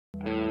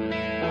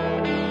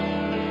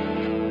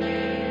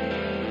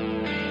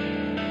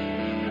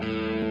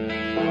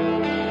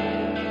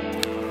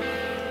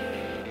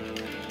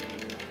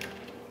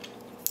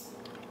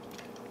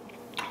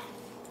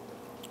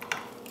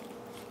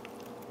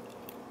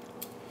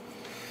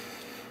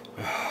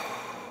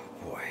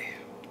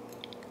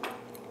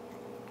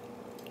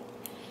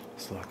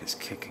This lock is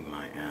kicking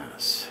my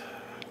ass.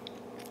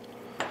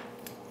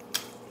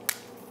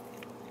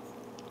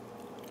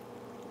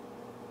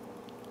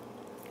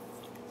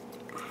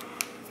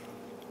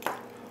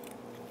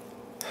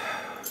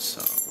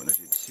 So I'm going to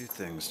do two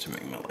things to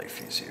make my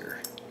life easier,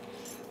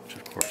 which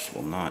of course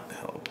will not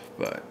help,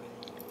 but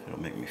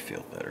it'll make me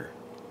feel better.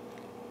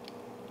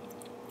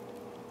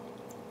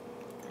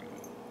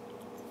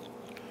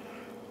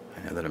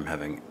 I know that I'm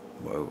having,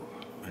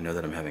 I know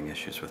that I'm having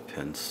issues with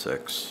pin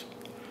 6.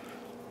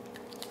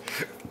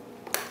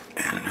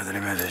 And I know that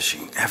I'm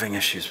having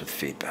issues with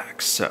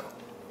feedback, so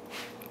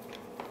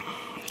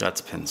that's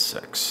pin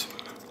 6.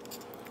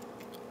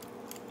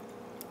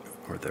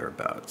 Or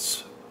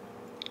thereabouts.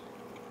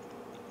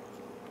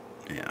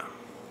 Yeah.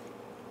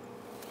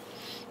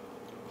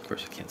 Of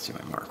course I can't see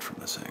my mark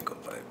from this angle,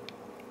 but at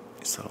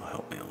least that'll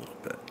help me a little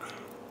bit.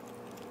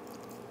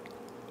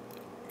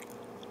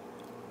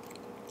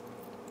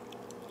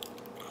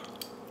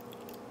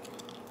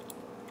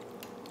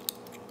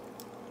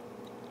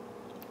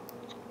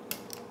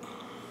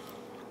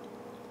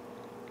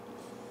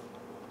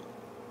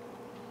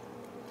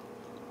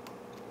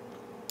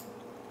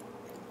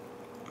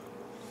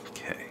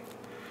 Okay,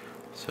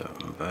 so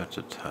I'm about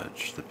to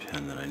touch the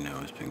pin that I know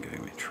has been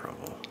giving me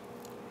trouble,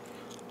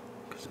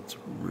 because it's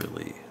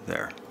really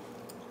there.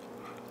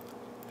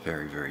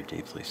 Very, very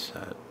deeply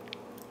set,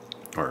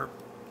 or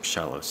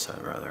shallow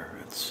set rather.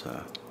 It's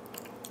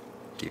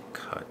deep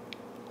cut.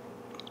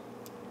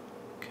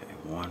 Okay,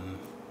 one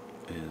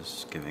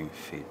is giving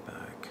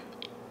feedback.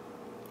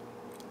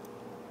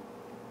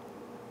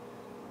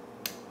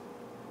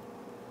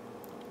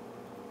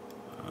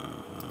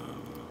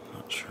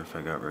 Not sure if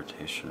I got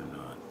rotation or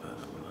not, but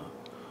I'm gonna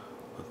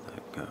let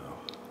that go.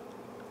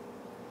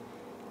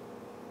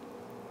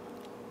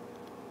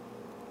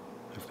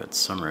 I've got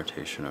some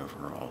rotation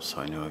overall,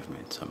 so I know I've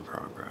made some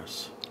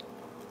progress.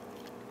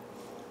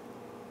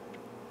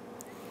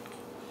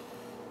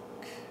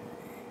 Okay.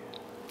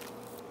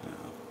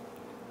 Now,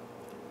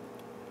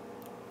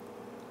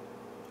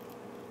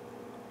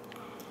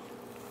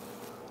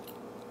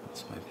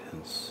 that's my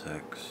pin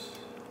 6.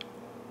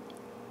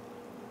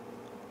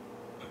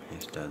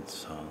 He's dead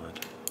solid.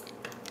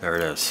 There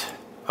it is.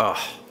 Oh,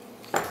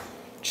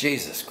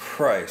 Jesus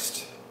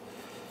Christ.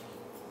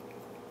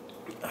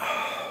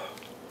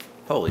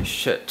 Holy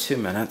shit, 2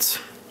 minutes.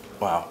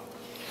 Wow.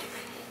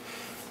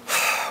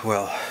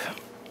 Well,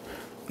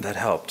 that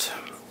helped.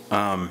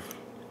 I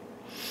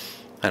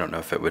don't know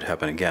if it would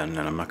happen again,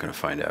 and I'm not going to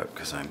find out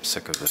because I'm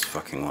sick of this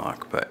fucking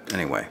lock. But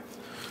anyway,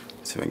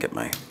 let's see if I can get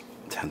my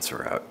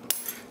tensor out.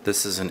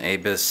 This is an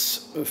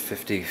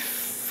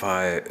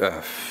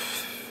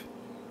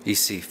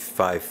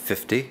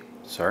EC550,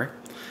 sorry.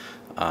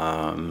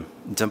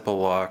 Dimple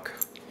lock.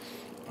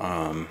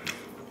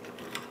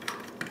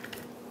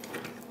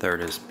 There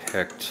it is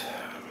picked.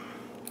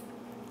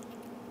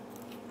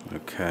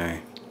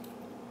 Okay.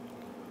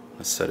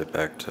 Let's set it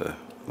back to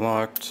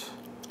locked.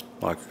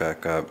 Lock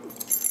back up.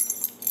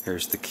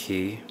 Here's the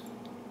key.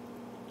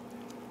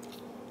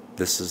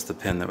 This is the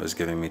pin that was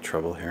giving me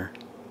trouble here.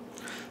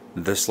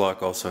 This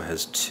lock also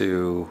has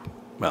two,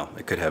 well,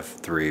 it could have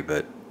 3,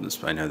 but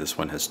I know this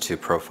one has 2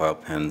 profile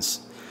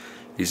pins.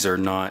 These are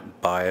not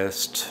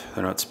biased,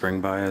 they're not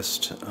spring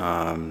biased.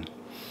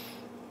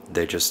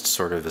 They just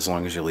sort of, as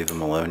long as you leave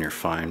them alone, you're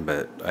fine,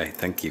 but I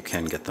think you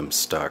can get them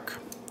stuck,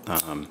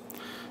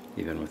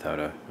 even without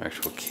an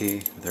actual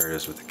key. There it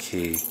is with the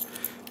key.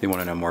 If you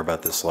want to know more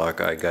about this lock,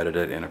 I gutted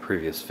it in a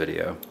previous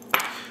video.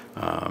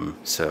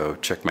 So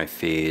check my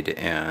feed,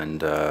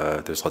 and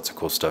there's lots of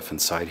cool stuff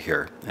inside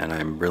here. And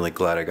I'm really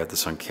glad I got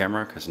this on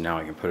camera, because now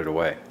I can put it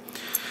away.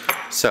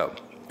 So,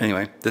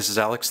 anyway, this is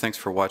Alex. Thanks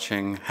for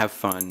watching. Have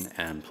fun,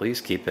 and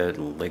please keep it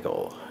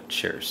legal.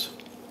 Cheers.